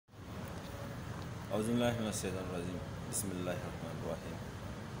أعوذ بالله من الشيطان الرجيم بسم الله الرحمن الرحيم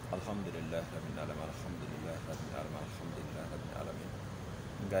الحمد لله رب العالمين الحمد لله رب العالمين الحمد لله رب العالمين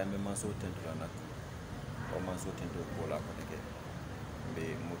ngaay me man so tentu la nak o man so tentu ko la ko tege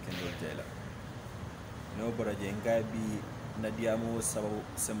be mo kendol jeyla no baraje ngaay bi nadiamo sababu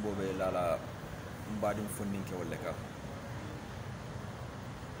sembobe lala mbadim fonninke wolle ka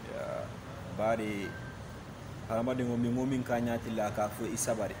ya bari haramade ngomin ka nyati la ka fo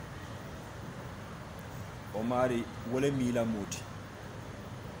isabari o mari wala mila muti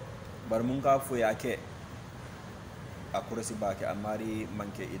bar mun ka fo yake akurasi bake amari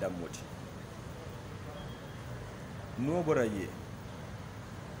manke idam muti no boraye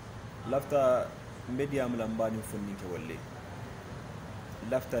lafta mediam lambani fonninke wolle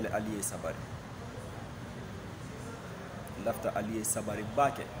lafta aliye sabari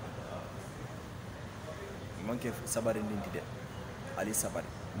bake manke sabari nintide ali sabari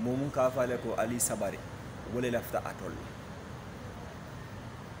momun ka fale ko ali sabari wala lafta atol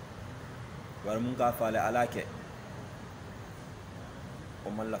war mun ka fale alake o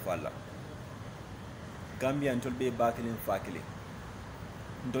man la falla Gambian tolbe bakilin fakili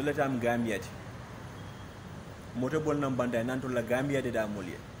ndole tam Gambiat moto bol nam banda nan to la Gambia de da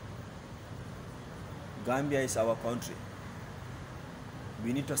molie Gambia is our country.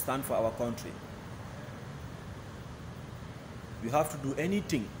 We need to stand for our country. We have to do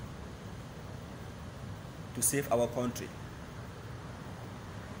anything to save our country.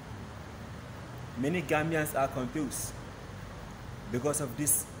 Many Gambians are confused because of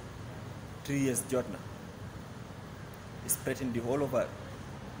this 3 years Jotna. It's spreading the whole over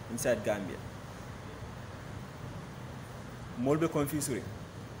inside Gambia. Molbe confused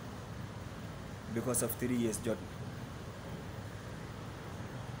because of 3 years Jotna.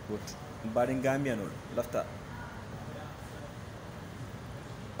 But in Gambia no lafta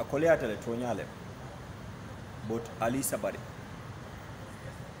akole atale tonyale but Ali Sabari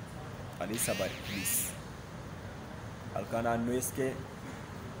please alkana noeske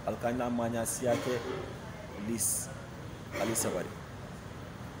alkana manya siake please Ali Sabari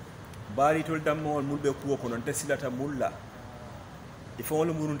bari tol dammo mulbe kuwo ko non tesilata mulla ifo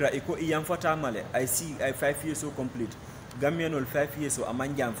wala murunda iko iyam fata male I see I 5 years so complete Gambian ol 5 years so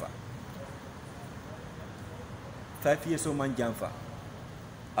amanjamfa 5 years so manjamfa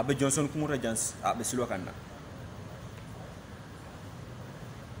abe Johnson kumuta jans abe silo kanna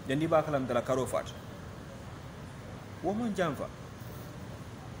jandi ba kalam dala karo fat wo manjamfa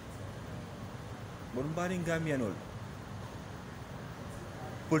bon bari Gambian ol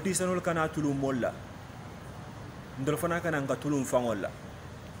politician ol kana tulu molla ndol fana kana nga tulum fangolla.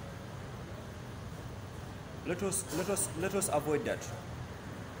 Let us avoid that.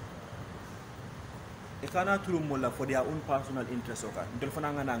 Ekana tulum molla for their own personal interest oka ndol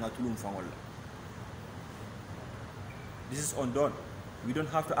fana nga tulum fangolla. This is undone. We don't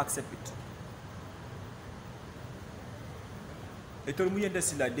have to accept it.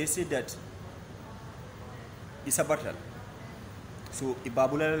 They say that it's a battle. So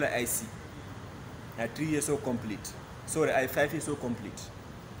ibabula I see. 3 years so complete. Sorry, I 5 years so complete.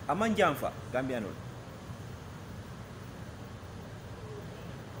 Aman jamfa Gambian.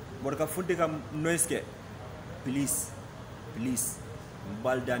 Borka funde kam noiske. Please.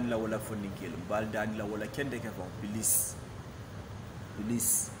 Baldan la wala funnikil. Baldan la wala kende kefon. Please.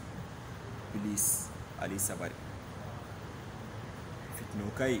 Ali Sabari.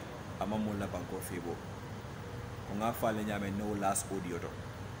 Fitno kai amamon la banko febo. Konga fale nyame no last audio to.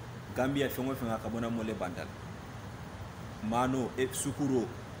 Gambia fengo fenga kabona mole bandal mano e sukuro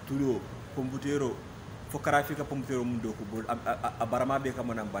tulo computero fo karafika computero mundo ko bol abarama be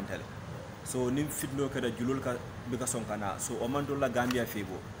kamona bandal so nim fitno kada julul ka be ka sonkana so o mando la Gambia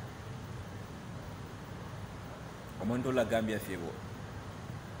febo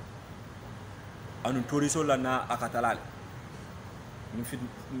anu toriso la na akatalal nim fit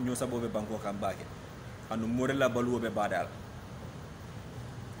nyo sabobe banko kambake anu morela baluwo be badal.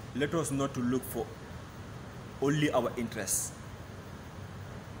 Let us not to look for only our interests,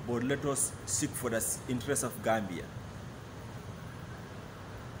 but let us seek for the interest of Gambia.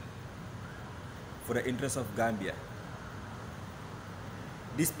 For the interest of Gambia.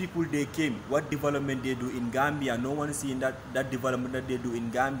 These people, they came, what development they do in Gambia, no one is seeing that development that they do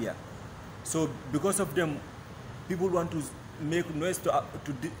in Gambia. So because of them, people want to make noise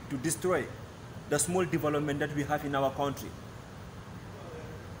to destroy the small development that we have in our country.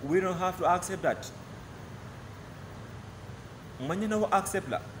 We don't have to accept that. Manyana wa accept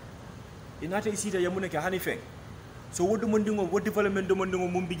la. Inata isita yamuna ke hanifeng. So what development do mondingo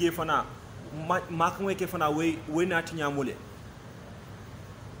mumbije fana makwe ke fana we na tinyamule.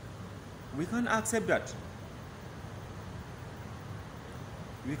 We can't accept that.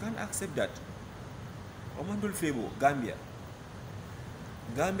 We can't accept that. Omandul Febo, Gambia.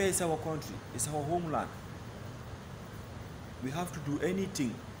 Gambia is our country, it's our homeland. We have to do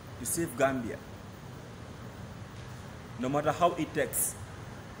anything to save Gambia. No matter how it takes,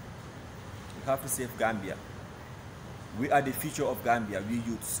 we have to save Gambia. We are the future of Gambia, we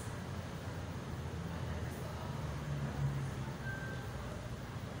youths.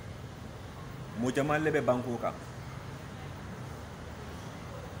 Mojaman lebe bankoka.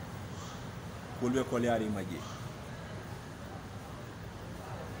 Kulwe koleari maji.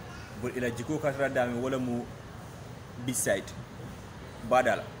 Bul ila jiko katra dami wala mu beside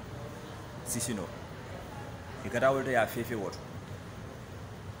badala sisino. Ikata wolta ya fefe woto.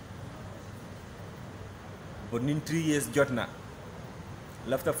 But nin 3 years Jotna.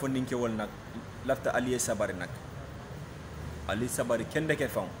 Lafta funding ke wol nak. Lafta aliye sabari nak. Ali sabari kende ke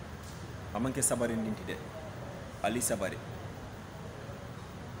fam. Amanke sabari ninti de. Ali sabari.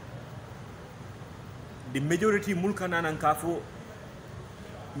 The majority mulkana nan kafo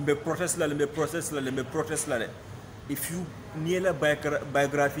mbe protest la. If you niela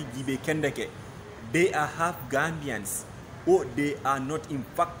biography jibe kendeke, they are half Gambians, or they are not. In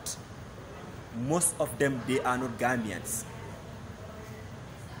fact, most of them they are not Gambians.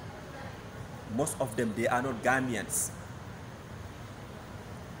 Most of them they are not Gambians,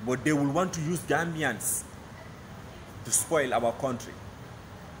 but they will want to use Gambians to spoil our country,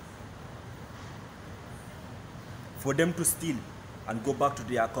 for them to steal and go back to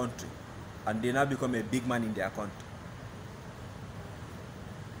their country, and they now become a big man in their country.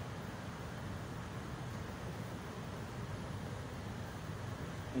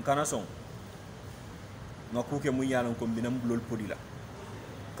 Nkana song nga kuke mu yalon ko binam lol podila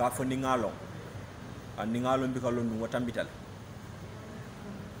ka fo ni ngalon an ni ngalon bi ka lon no tambital.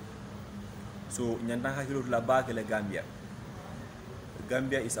 So nyanda hakilo la bakele Gambia.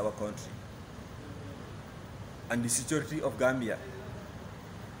 Gambia is our country, and the security of Gambia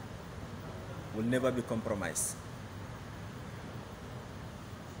will never be compromised,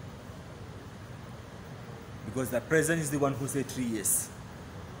 because the president is the one who said 3 years,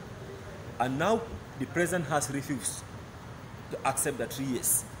 and now the president has refused to accept the 3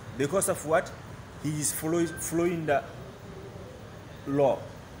 years. Because of what? He is following the law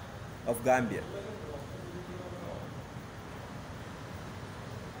of Gambia.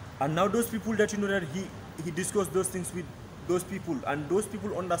 And now those people that you know that he discussed those things with those people, and those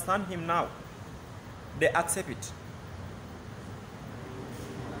people understand him now. They accept it.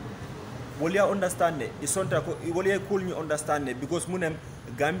 Will you understand it? It's not will you cool you understand it? Because munem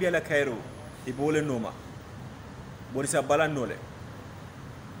Gambia la Cairo, ibole noma. But it's a balanole.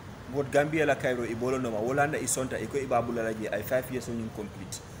 But Gambia la Cairo, ibole noma. Wolanda isonta iko ibabula lagi. I 5 years on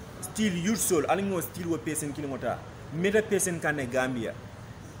incomplete. Still youth soul. Alingo still we person kinimota. Meda person kane Gambia.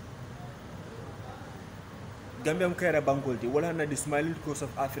 Gambia mkaira bankolti. Wolanda the smiling coast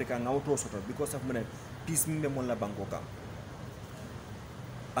of Africa ngauto soto because of mene peace mbe mola bankoka.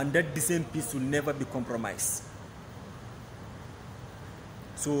 And that the same peace will never be compromised.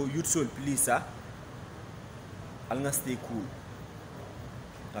 So youth soul, please, sir, I'll stay cool.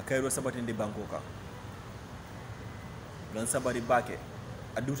 Na Cairo sabat in the Bangkoka. Gan sabari bake.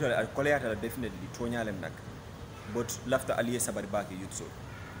 Aduta al koleata definitely tonyalem nak. But lafta aliye sabari bake youth soul.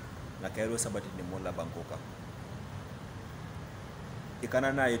 Na Cairo sabat in the mola Bangkoka.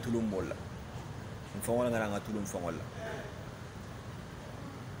 Ikana na yetulum mola. Mfongola nga tulum fongola.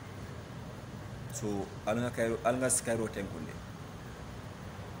 So alanga Cairo tenkunde.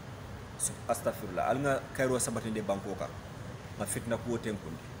 So astaghfirullah alanga Cairo sabatinde Bangkoka ma fitna ko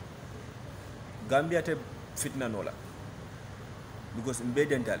tenkunde. Gambia te fitna nola because mbe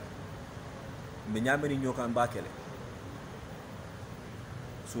dental mbe nyameni nyoka mbakele.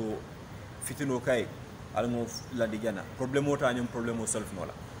 So fitino kay alanga landi jana problème ta ñom problème solve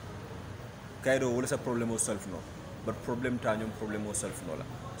nola. Cairo wala sa problème solve no, but problem ta ñom problème solve nola.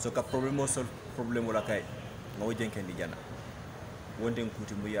 So ka problème solve problem wala kay nga wajenke ndi jana wonde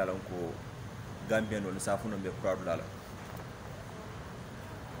kuti mu yala ko Gambian wala safuno be proud dala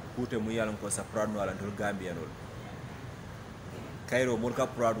kute mu yala ko sa proud wala ndol Gambian wala Cairo mol ka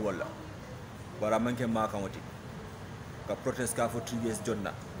proud wala wara manke ma kan wati ka protest ka for 3 years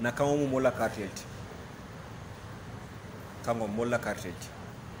Jotna na kamo mo la cartelti kamo mo la cartelti.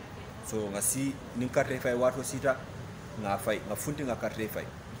 So nga si nin carte fay wato sita nga fay nga funti nga carte fay.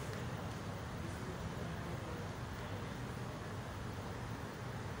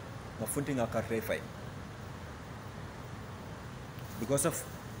 Mafunti nga carte fay because of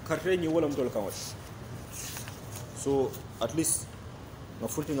carte ni wala mtol kawat. So at least nga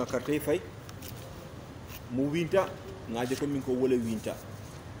fulti nga carte fay mu winta ngaje ko min ko wala winta.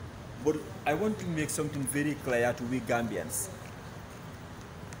 But I want to make something very clear to we Gambians.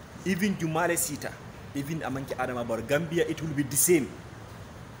 Even Jumale Sita, even Amanki Adama Bar Gambia, it will be the same.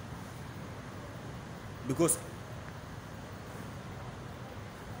 Because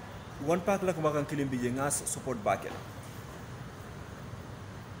one part la kumakan kilimbi ngas support back.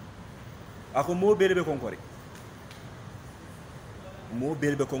 Ako mo belebe konkore. Mo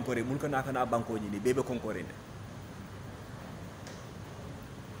belebe konkore mulka nakana banko ni bebe konkore ne.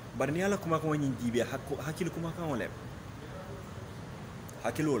 Bari ni ala kumakan wani jibe hakil kumakan wala.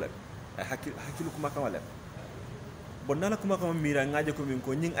 Hakilu lem ay hakilu kumakan wala. But nala kumakan mira ngaje ko min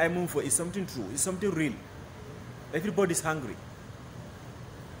ko ning ay mum for is something true, is something real. Everybody is hungry.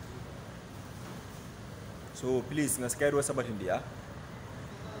 So please, nga skyro sabat India.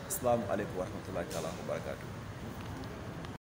 Assalamu alaikum warahmatullahi wabarakatuh.